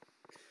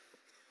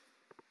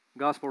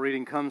Gospel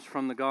reading comes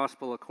from the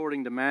Gospel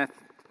according to Mount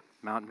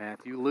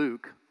Matthew,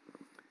 Luke.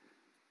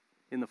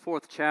 In the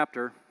 4th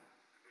chapter,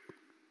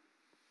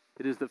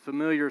 it is the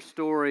familiar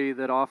story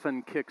that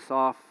often kicks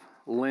off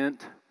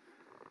Lent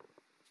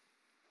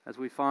as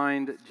we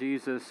find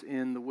Jesus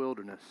in the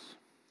wilderness.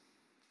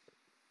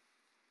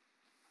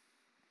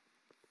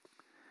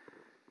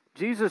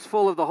 Jesus,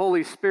 full of the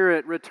Holy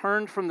Spirit,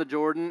 returned from the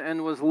Jordan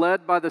and was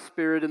led by the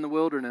Spirit in the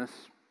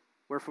wilderness,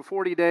 where for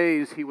 40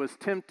 days he was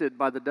tempted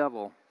by the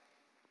devil.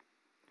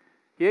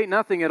 He ate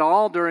nothing at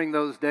all during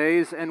those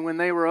days, and when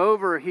they were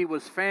over, he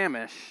was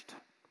famished.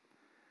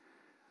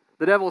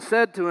 The devil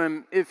said to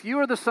him, "If you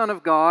are the Son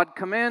of God,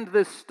 command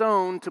this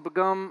stone to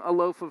become a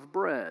loaf of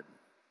bread."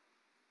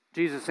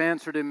 Jesus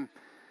answered him,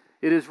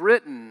 "It is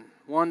written,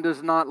 'One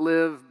does not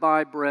live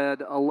by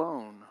bread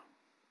alone.'"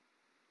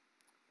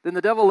 Then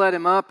the devil led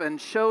him up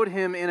and showed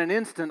him in an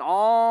instant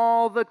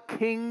all the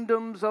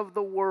kingdoms of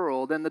the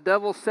world. And the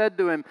devil said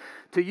to him,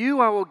 "To you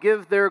I will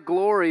give their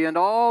glory and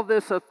all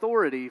this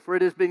authority, for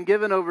it has been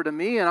given over to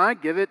me, and I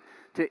give it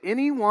to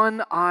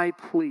anyone I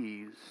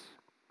please.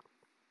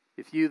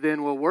 If you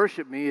then will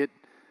worship me, it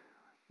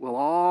will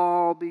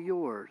all be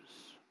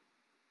yours."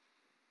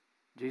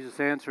 Jesus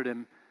answered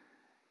him,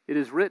 "It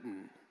is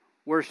written,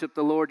 'Worship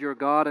the Lord your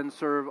God and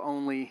serve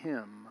only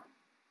Him.'"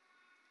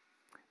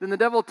 Then the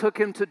devil took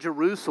him to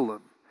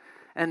Jerusalem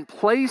and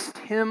placed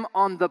him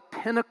on the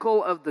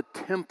pinnacle of the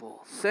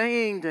temple,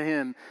 saying to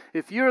him,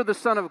 "If you are the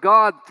Son of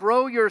God,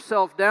 throw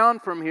yourself down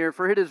from here,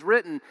 for it is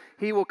written,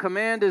 'He will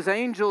command His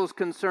angels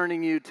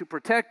concerning you to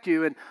protect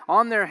you, and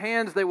on their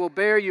hands they will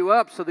bear you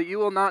up so that you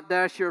will not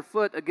dash your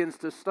foot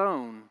against a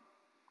stone.'"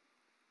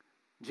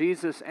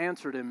 Jesus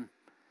answered him,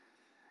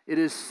 "It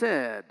is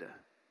said,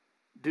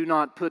 'Do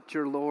not put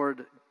the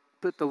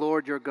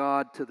Lord your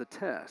God to the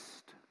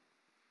test.'"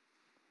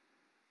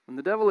 When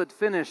the devil had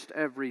finished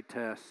every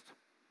test,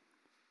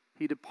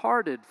 he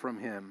departed from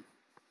him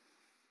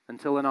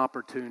until an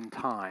opportune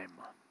time.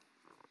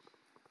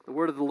 The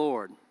word of the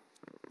Lord.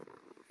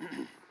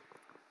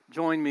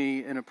 Join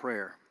me in a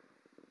prayer.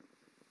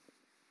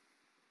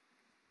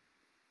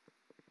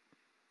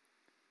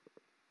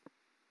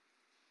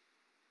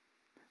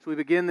 As we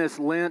begin this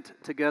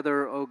Lent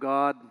together, O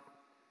God,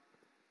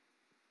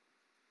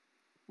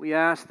 we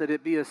ask that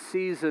it be a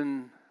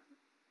season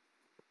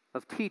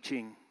of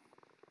teaching.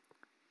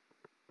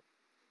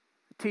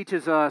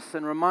 Teaches us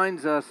and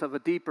reminds us of a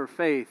deeper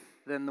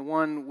faith than the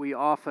one we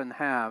often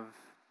have.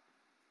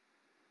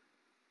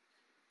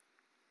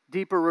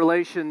 Deeper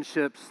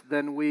relationships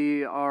than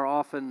we are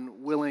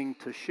often willing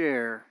to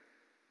share.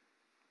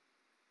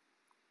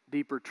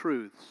 Deeper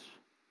truths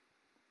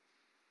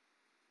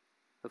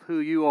of who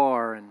you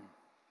are and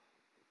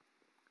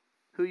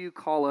who you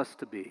call us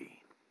to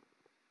be.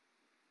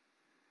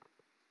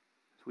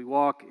 As we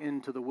walk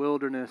into the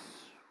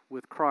wilderness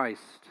with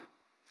Christ,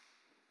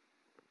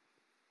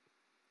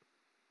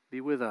 be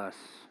with us.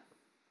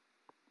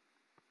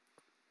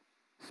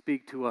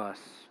 Speak to us.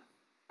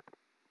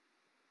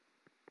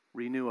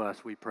 Renew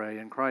us, we pray.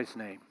 In Christ's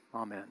name,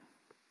 amen.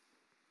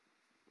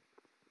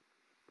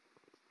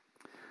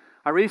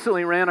 I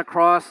recently ran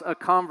across a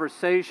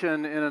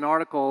conversation in an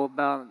article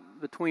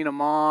between a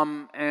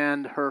mom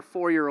and her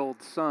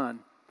 4-year-old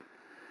son.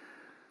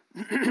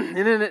 And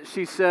in it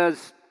she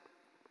says,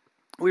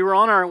 "We were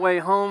on our way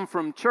home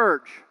from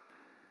church,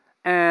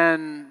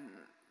 and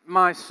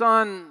my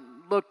son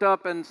looked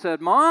up and said,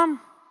 'Mom,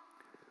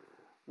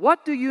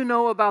 what do you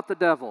know about the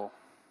devil?'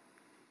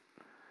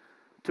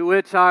 To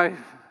which I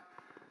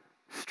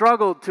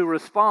struggled to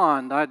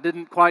respond. I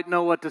didn't quite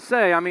know what to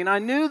say. I mean, I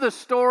knew the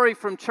story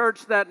from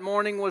church that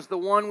morning was the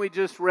one we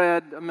just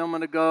read a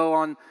moment ago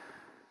on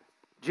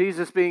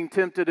Jesus being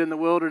tempted in the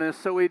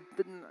wilderness.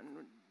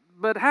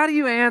 But how do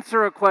you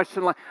answer a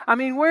question like,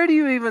 where do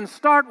you even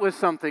start with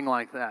something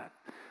like that?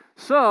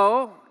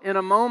 So, in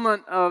a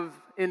moment of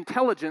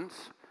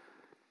intelligence,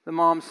 the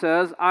mom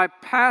says, I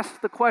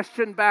passed the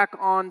question back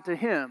on to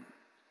him.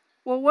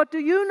 "Well, what do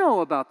you know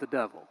about the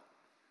devil?"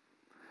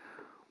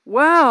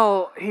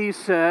 "Well," he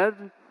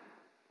said,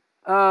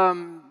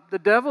 "the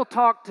devil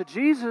talked to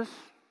Jesus,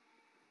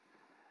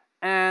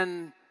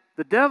 and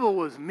the devil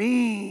was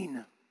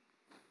mean."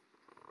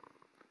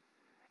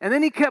 And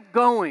then he kept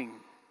going.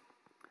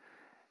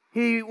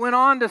 He went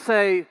on to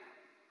say,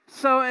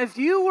 "So if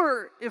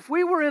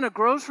we were in a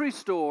grocery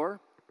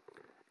store,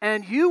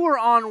 and you were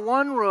on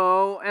one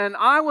row, and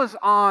I was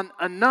on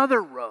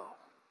another row.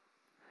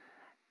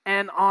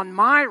 And on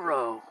my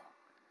row,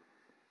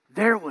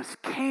 there was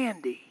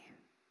candy.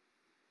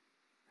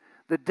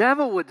 The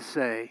devil would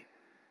say,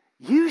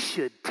 'You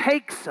should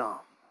take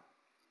some.'"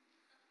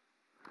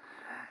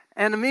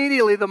 And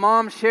immediately the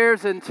mom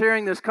shares in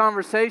sharing this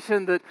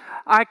conversation that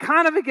I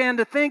kind of began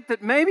to think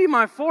that maybe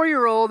my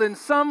 4-year-old, in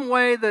some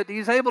way that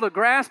he's able to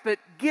grasp it,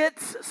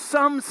 gets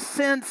some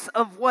sense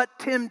of what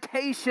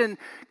temptation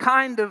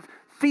kind of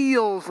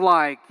feels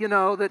like,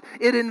 that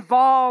it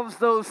involves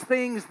those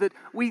things that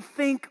we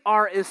think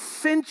are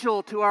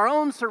essential to our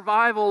own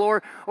survival,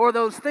 or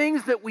those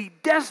things that we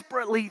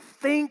desperately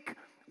think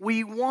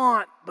we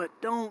want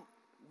but don't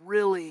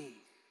really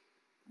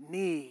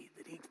need,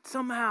 that he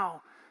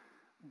somehow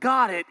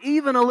got it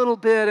even a little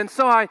bit. And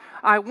so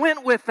I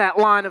went with that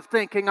line of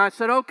thinking. I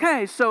said,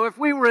 okay, so if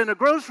we were in a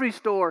grocery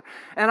store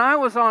and I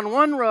was on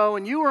one row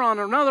and you were on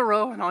another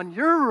row, and on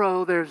your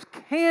row there's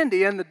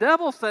candy, and the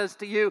devil says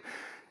to you,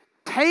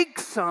 take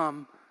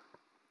some,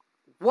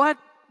 what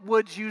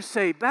would you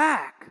say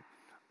back?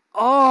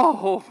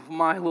 Oh,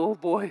 my little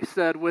boy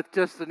said with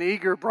just an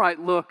eager, bright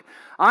look,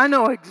 I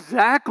know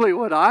exactly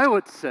what I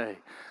would say.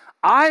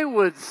 I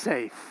would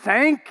say,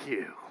 thank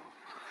you.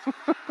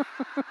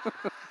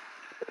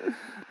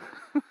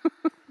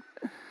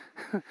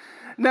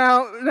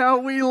 Now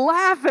we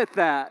laugh at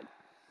that,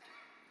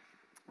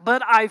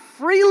 but I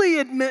freely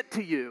admit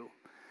to you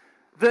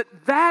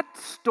that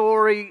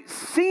story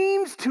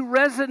seems to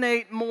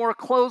resonate more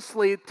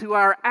closely to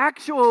our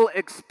actual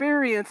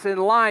experience in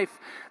life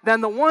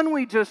than the one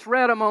we just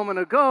read a moment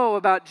ago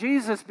about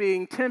Jesus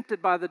being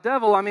tempted by the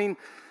devil. I mean,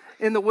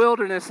 in the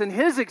wilderness, in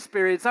his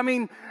experience. I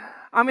mean,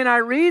 I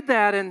read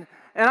that and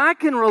I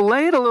can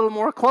relate a little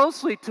more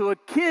closely to a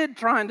kid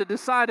trying to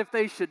decide if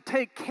they should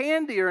take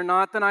candy or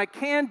not than I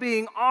can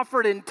being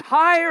offered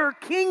entire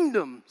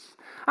kingdoms.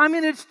 I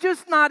mean, it's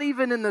just not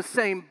even in the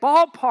same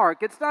ballpark.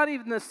 It's not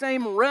even the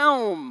same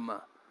realm.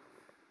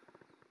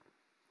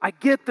 I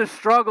get the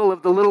struggle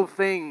of the little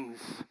things.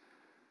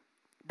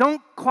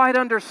 Don't quite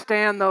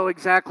understand, though,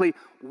 exactly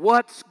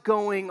what's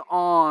going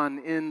on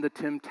in the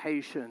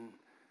temptation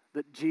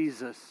that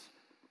Jesus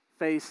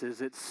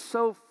faces. It's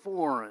so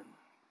foreign.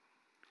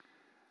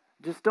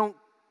 Just don't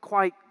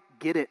quite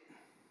get it.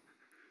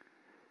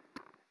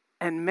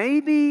 And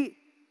maybe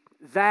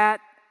that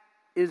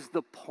is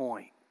the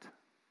point.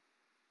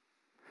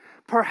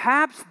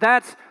 Perhaps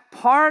that's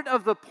part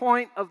of the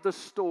point of the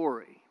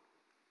story.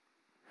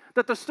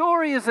 That the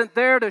story isn't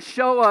there to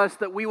show us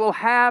that we will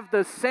have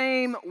the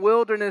same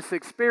wilderness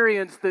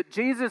experience that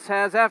Jesus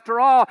has. After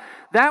all,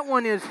 that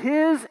one is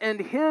his and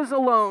his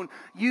alone,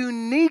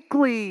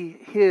 uniquely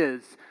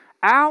his.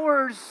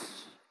 Ours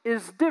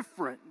is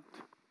different.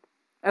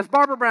 As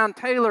Barbara Brown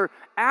Taylor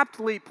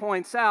aptly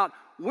points out,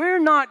 we're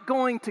not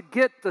going to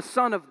get the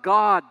Son of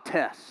God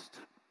test.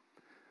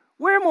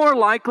 We're more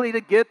likely to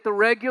get the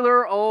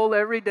regular old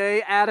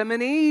everyday Adam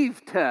and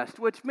Eve test,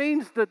 which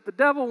means that the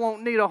devil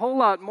won't need a whole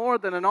lot more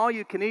than an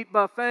all-you-can-eat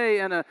buffet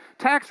and a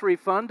tax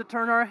refund to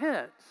turn our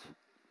heads.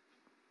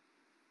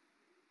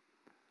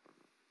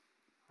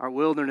 Our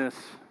wilderness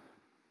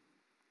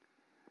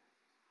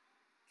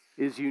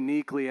is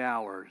uniquely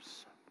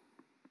ours,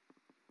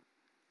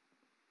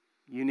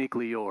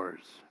 uniquely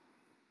yours.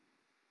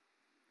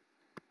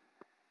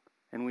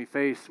 And we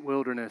face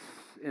wilderness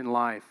in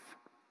life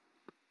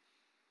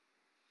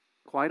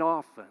quite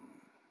often.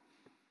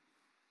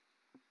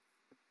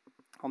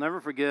 I'll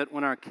never forget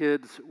when our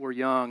kids were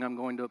young. I'm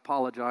going to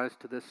apologize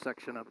to this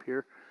section up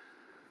here.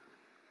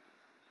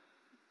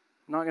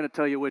 I'm not going to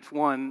tell you which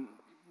one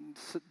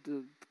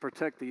to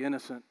protect the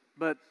innocent,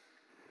 but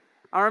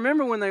I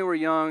remember when they were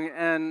young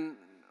and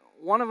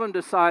one of them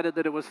decided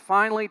that it was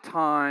finally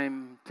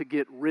time to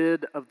get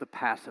rid of the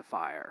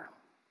pacifier.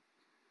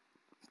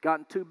 It's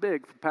gotten too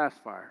big for the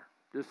pacifier.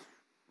 It's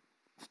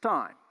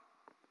time.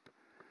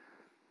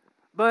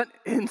 But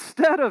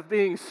instead of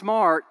being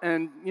smart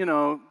and,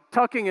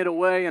 tucking it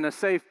away in a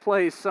safe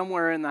place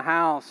somewhere in the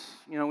house,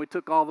 we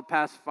took all the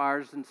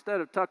pacifiers,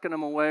 instead of tucking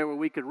them away where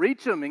we could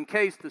reach them in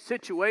case the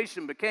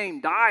situation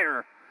became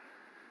dire,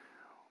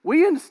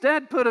 we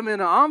instead put them in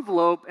an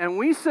envelope and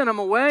we sent them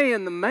away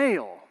in the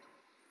mail.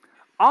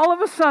 All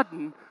of a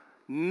sudden,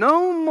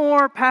 no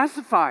more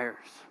pacifiers.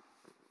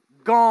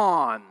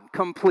 Gone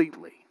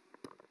completely.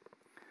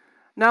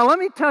 Now, let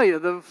me tell you,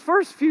 the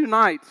first few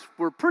nights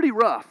were pretty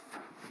rough.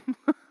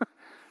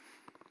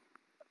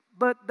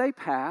 But they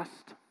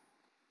passed.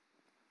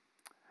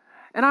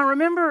 And I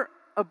remember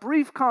a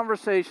brief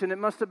conversation, it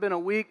must have been a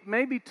week,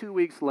 maybe 2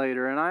 weeks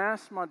later, and I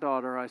asked my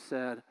daughter, I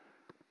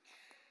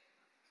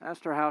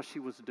asked her how she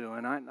was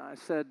doing. I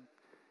said,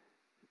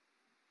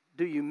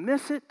 do you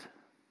miss it?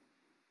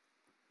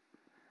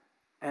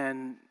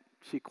 And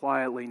she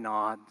quietly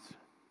nods.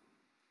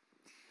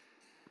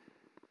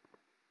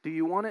 Do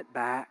you want it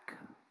back?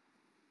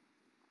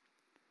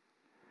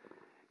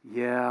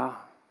 Yeah.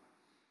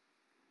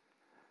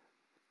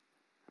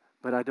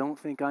 But I don't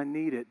think I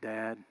need it,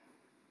 Dad.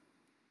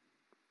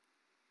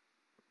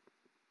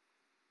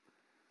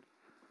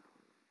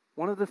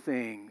 One of the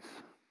things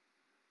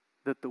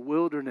that the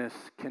wilderness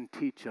can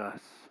teach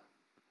us,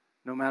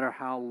 no matter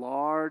how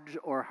large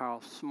or how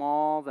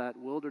small that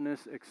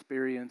wilderness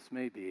experience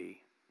may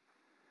be,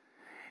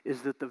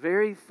 is that the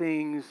very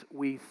things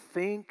we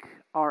think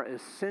are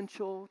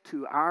essential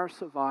to our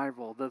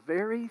survival, the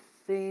very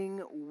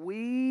thing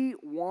we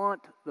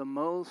want the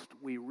most,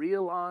 we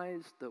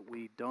realize that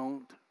we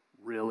don't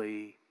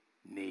really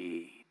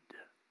need.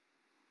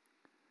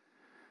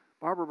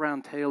 Barbara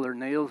Brown Taylor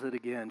nails it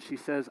again. She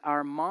says,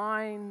 our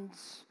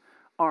minds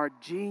are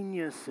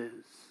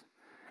geniuses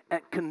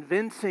at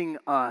convincing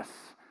us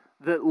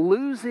that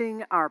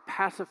losing our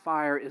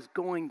pacifier is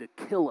going to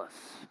kill us.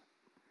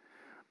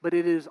 But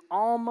it is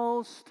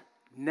almost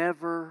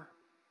never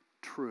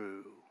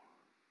true.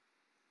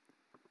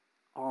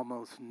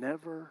 Almost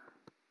never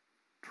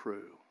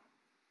true.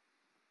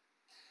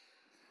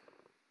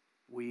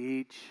 We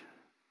each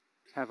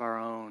have our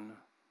own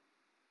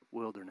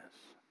wilderness.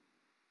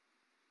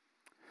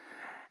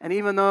 And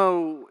even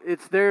though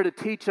it's there to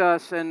teach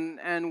us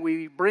and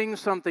we bring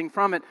something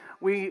from it,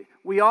 we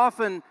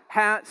often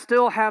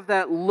still have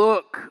that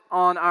look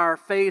on our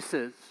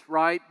faces,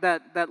 right?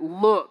 That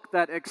look,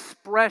 that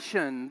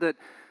expression that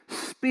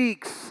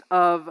speaks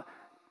of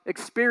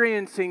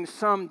experiencing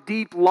some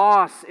deep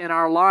loss in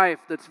our life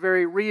that's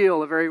very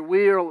real, a very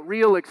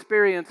real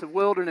experience of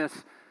wilderness.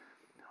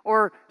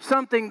 Or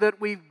something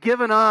that we've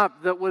given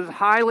up that was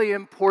highly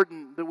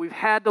important, that we've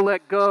had to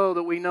let go,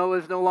 that we know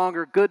is no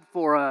longer good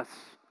for us.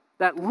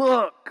 That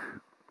look.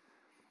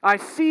 I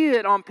see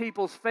it on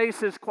people's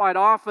faces quite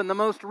often. The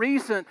most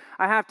recent,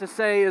 I have to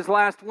say, is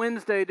last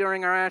Wednesday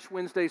during our Ash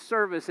Wednesday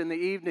service in the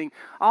evening.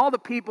 All the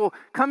people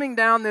coming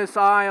down this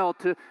aisle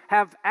to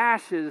have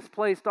ashes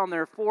placed on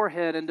their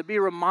forehead and to be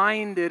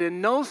reminded in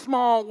no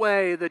small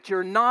way that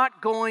you're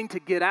not going to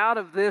get out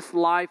of this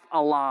life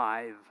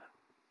alive.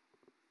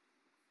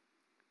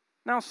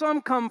 Now,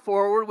 some come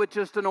forward with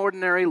just an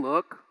ordinary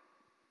look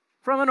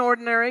from an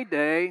ordinary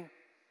day.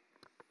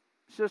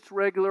 It's just a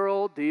regular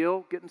old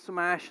deal, getting some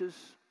ashes,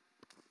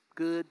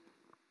 good.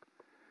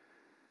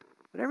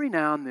 But every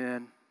now and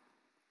then,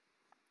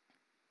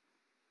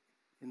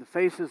 in the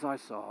faces I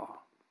saw,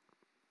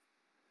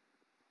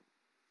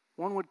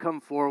 one would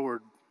come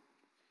forward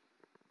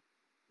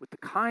with the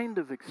kind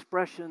of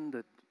expression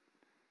that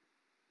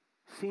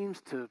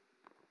seems to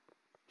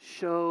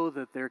show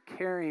that they're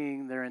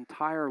carrying their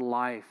entire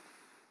life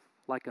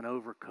like an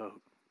overcoat,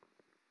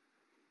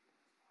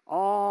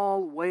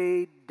 all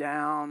weighed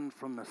down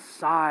from the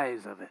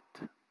size of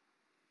it.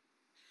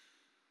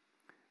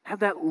 Have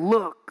that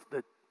look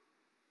that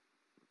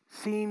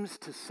seems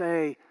to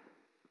say,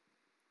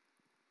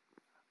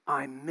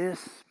 I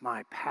miss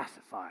my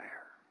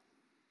pacifier.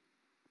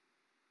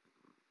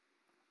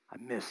 I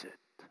miss it.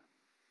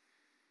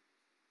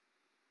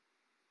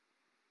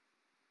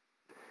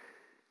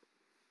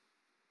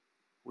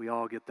 We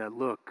all get that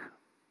look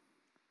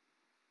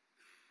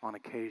on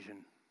occasion.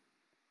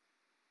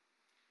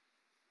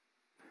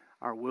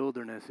 Our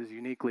wilderness is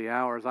uniquely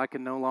ours. I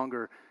can no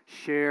longer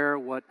share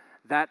what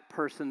that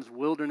person's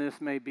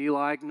wilderness may be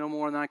like, no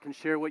more than I can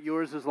share what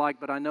yours is like,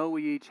 but I know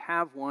we each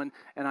have one,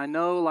 and I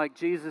know, like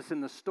Jesus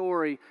in the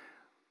story,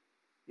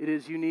 it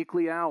is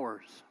uniquely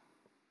ours,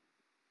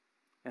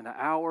 and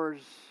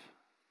ours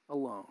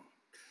alone.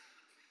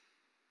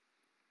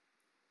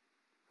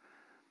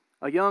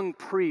 A young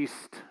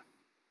priest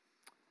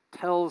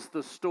tells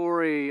the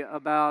story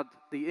about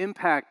the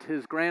impact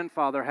his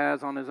grandfather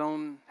had on his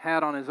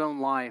own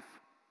life.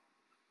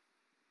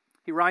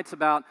 He writes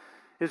about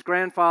his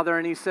grandfather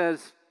and he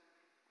says,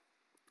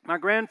 my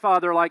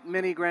grandfather, like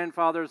many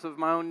grandfathers of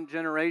my own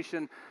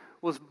generation,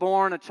 was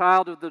born a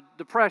child of the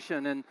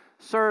Depression and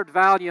served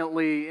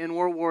valiantly in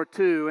World War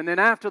II. And then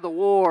after the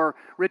war,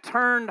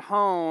 returned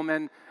home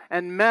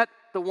and met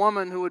the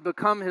woman who would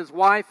become his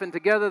wife, and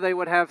together they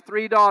would have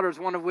 3 daughters,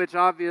 one of which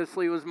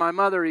obviously was my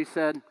mother, he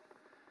said.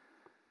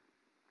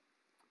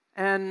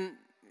 And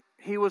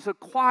he was a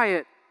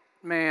quiet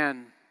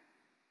man,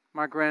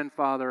 my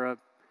grandfather,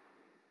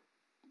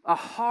 a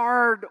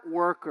hard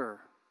worker,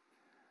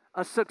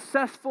 a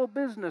successful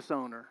business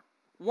owner.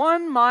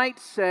 One might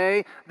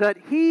say that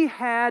he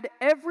had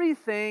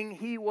everything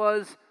he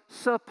was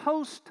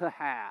supposed to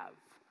have.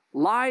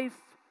 Life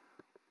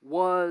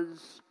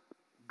was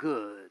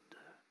good.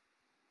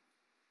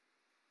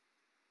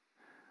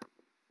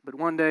 But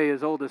one day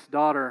his oldest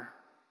daughter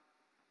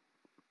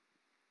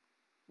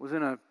was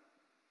in a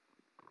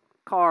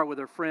car with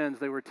her friends.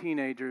 They were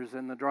teenagers,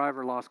 and the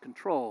driver lost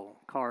control.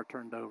 Car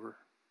turned over.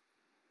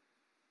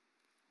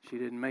 She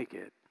didn't make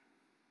it.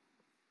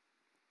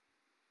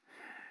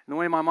 And the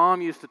way my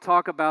mom used to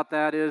talk about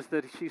that is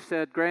that she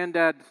said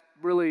Granddad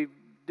really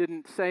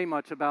didn't say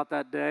much about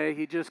that day.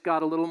 He just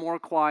got a little more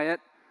quiet,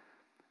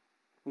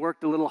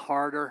 worked a little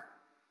harder.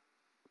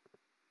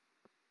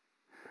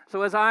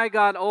 So as I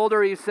got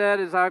older, he said,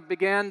 as I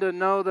began to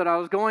know that I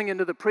was going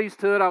into the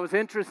priesthood, I was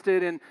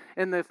interested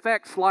in the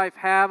effects life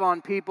have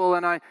on people,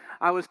 and I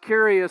was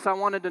curious. I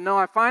wanted to know.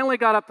 I finally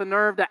got up the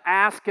nerve to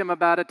ask him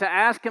about it, to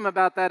ask him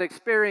about that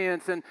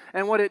experience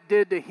and what it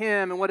did to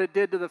him and what it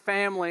did to the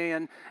family.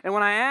 And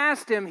when I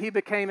asked him, he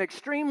became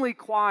extremely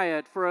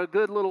quiet for a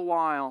good little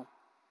while.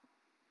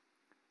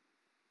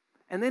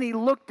 And then he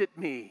looked at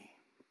me.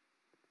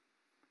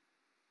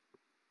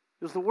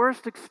 It was the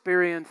worst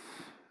experience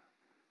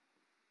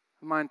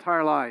of my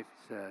entire life,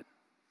 he said.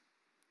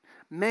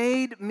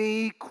 Made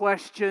me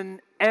question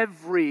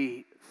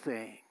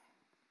everything.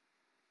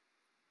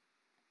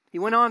 He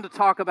went on to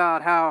talk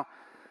about how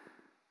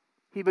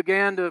he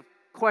began to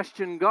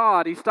question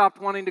God. He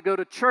stopped wanting to go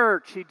to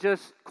church. He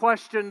just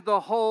questioned the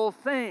whole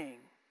thing.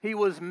 He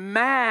was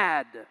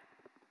mad,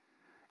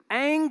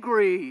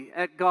 angry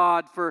at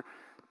God for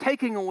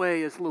taking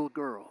away his little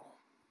girl.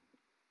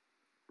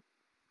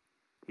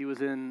 He was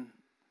in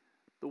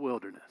the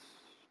wilderness.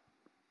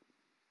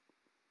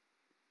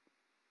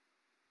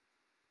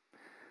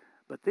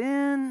 But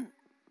then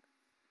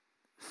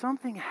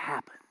something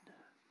happened.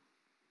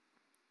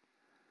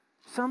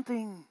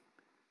 Something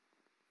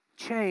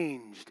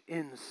changed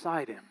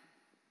inside him.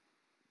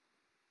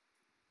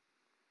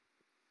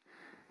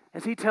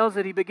 As he tells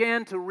it, he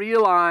began to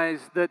realize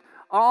that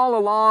all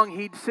along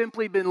he'd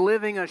simply been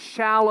living a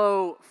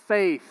shallow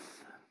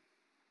faith,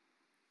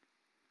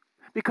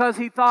 because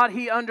he thought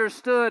he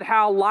understood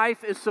how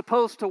life is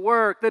supposed to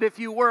work, that if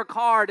you work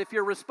hard, if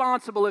you're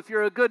responsible, if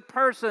you're a good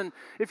person,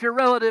 if you're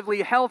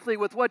relatively healthy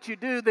with what you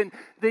do, then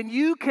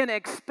you can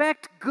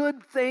expect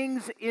good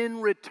things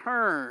in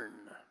return.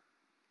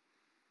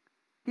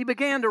 He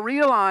began to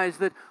realize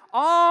that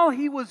all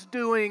he was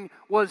doing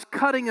was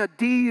cutting a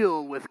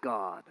deal with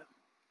God.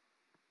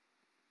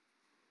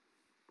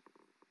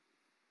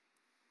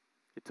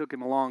 It took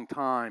him a long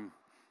time,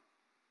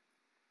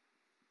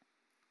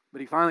 but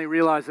he finally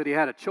realized that he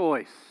had a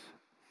choice.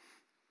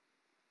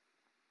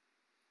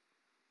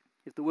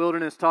 If the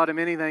wilderness taught him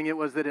anything, it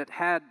was that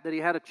he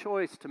had a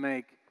choice to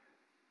make.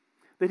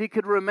 That he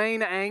could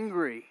remain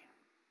angry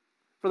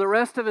for the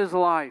rest of his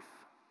life,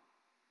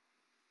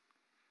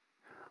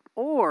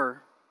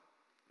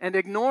 and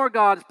ignore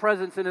God's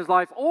presence in his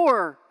life,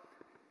 or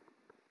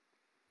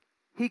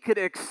he could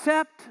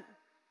accept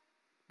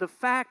the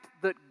fact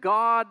that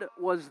God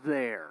was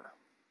there.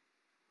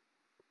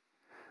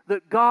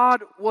 That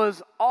God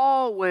was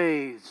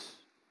always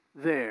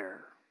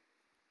there.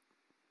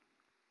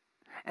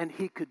 And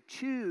he could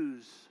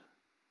choose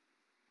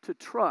to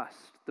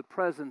trust the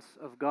presence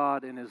of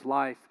God in his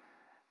life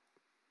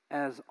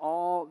as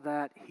all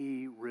that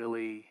he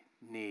really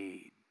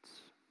needs.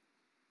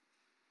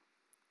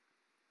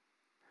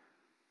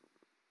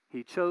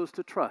 He chose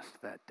to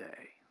trust that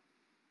day.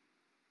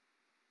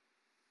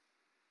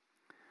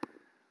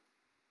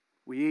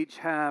 We each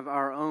have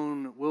our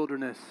own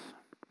wilderness,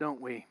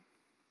 don't we?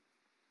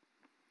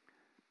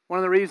 One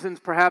of the reasons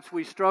perhaps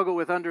we struggle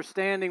with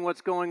understanding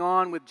what's going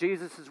on with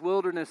Jesus'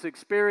 wilderness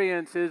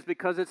experience is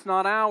because it's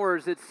not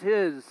ours, it's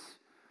His.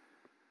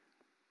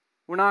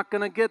 We're not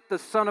going to get the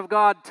Son of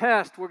God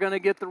test. We're going to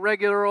get the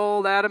regular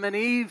old Adam and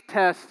Eve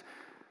test.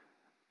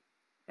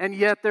 And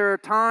yet there are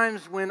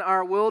times when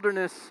our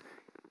wilderness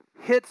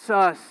hits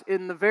us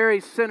in the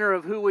very center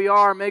of who we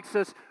are, makes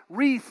us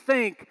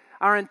rethink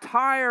our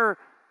entire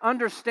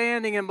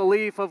understanding and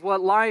belief of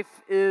what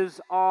life is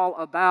all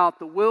about.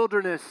 The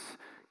wilderness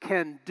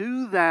can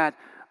do that,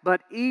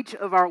 but each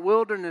of our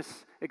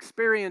wilderness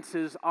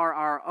experiences are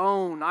our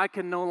own. I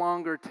can no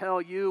longer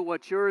tell you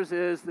what yours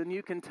is than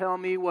you can tell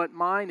me what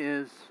mine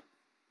is.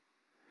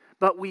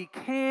 But we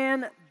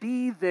can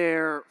be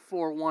there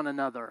for one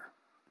another.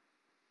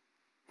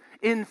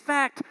 In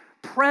fact,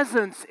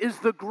 presence is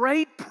the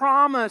great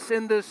promise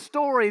in this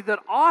story that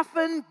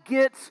often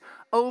gets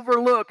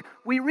overlooked.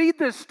 We read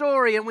this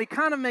story and we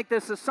kind of make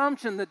this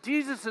assumption that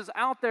Jesus is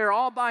out there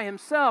all by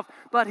himself,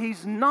 but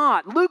he's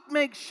not. Luke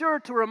makes sure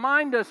to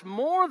remind us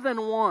more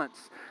than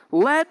once.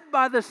 Led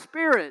by the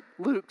Spirit,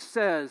 Luke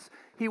says,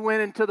 he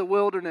went into the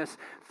wilderness,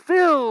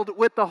 filled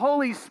with the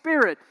Holy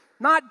Spirit.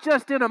 Not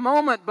just in a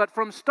moment, but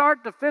from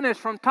start to finish,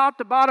 from top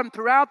to bottom,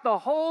 throughout the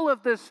whole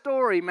of this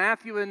story.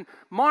 Matthew and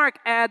Mark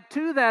add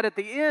to that at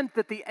the end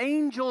that the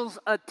angels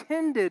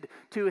attended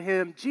to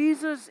him.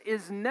 Jesus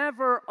is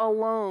never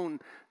alone.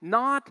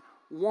 Not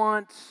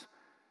once,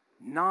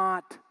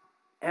 not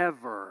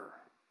ever.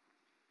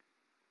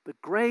 The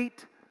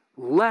great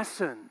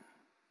lesson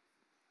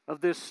of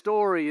this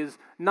story is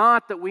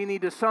not that we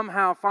need to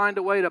somehow find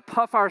a way to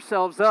puff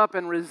ourselves up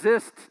and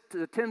resist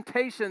the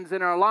temptations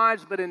in our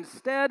lives, but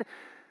instead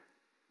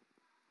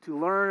to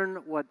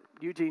learn what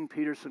Eugene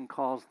Peterson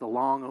calls the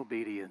long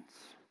obedience.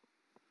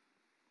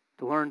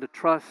 To learn to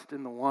trust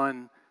in the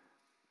one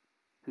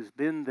who's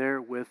been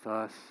there with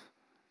us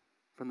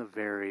from the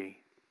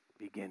very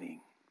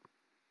beginning.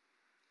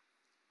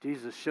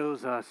 Jesus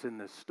shows us in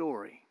this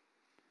story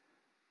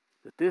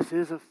that this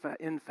is,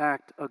 in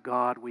fact, a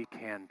God we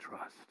can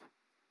trust.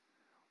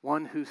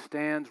 One who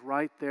stands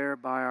right there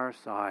by our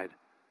side.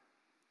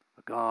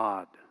 A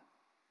God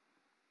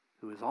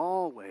who is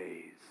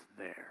always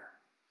there.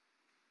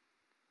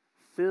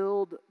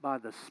 Filled by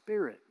the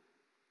Spirit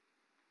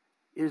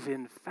is,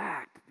 in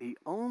fact, the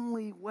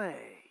only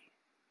way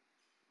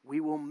we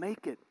will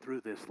make it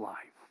through this life.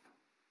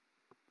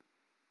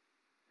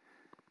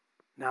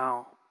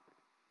 Now,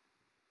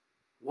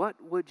 what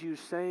would you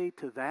say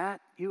to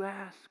that, you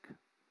ask?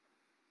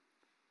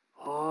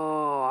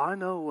 Oh, I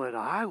know what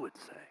I would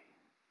say.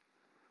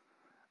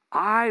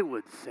 I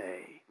would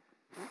say,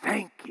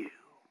 thank you.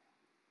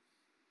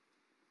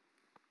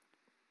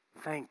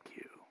 Thank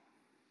you.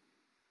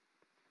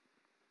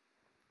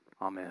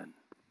 Amen.